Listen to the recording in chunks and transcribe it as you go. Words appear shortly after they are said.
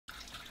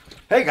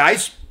Hey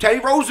guys, Teddy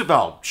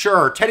Roosevelt.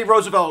 Sure, Teddy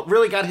Roosevelt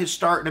really got his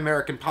start in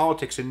American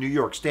politics in New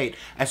York State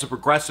as a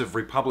progressive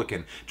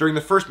Republican. During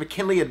the first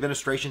McKinley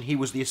administration, he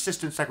was the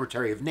Assistant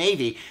Secretary of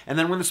Navy, and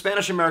then when the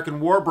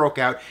Spanish-American War broke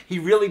out, he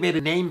really made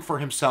a name for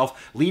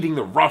himself leading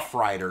the Rough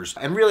Riders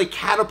and really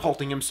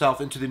catapulting himself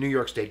into the New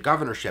York State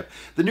governorship.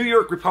 The New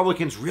York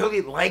Republicans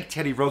really liked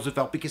Teddy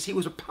Roosevelt because he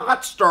was a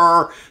pot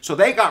star, so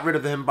they got rid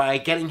of him by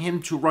getting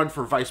him to run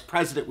for vice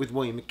president with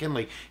William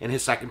McKinley in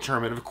his second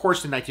term. And of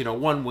course, in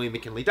 1901, William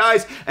McKinley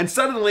dies, and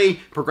suddenly,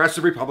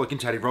 progressive Republican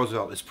Teddy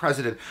Roosevelt is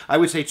president. I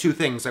would say two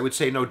things. I would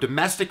say, no,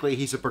 domestically,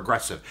 he's a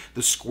progressive.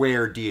 The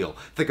square deal.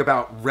 Think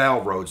about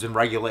railroads and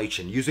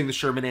regulation, using the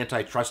Sherman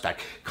Antitrust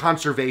Act,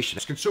 conservation,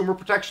 consumer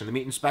protection, the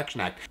Meat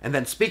Inspection Act, and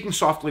then speaking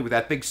softly with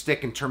that big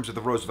stick in terms of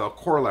the Roosevelt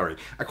corollary.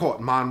 I call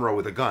it Monroe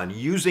with a gun.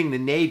 Using the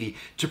Navy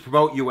to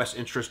promote U.S.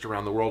 interest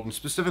around the world, and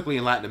specifically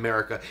in Latin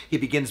America, he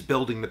begins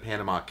building the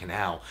Panama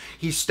Canal.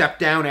 He stepped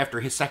down after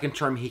his second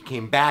term. He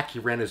came back. He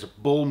ran as a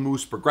bull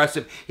moose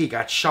progressive. He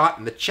got shot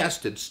in the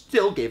chest and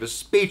still gave a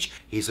speech.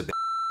 He's a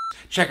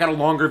Check out a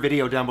longer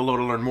video down below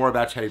to learn more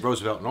about Teddy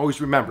Roosevelt. And always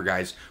remember,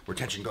 guys, where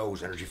tension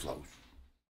goes, energy flows.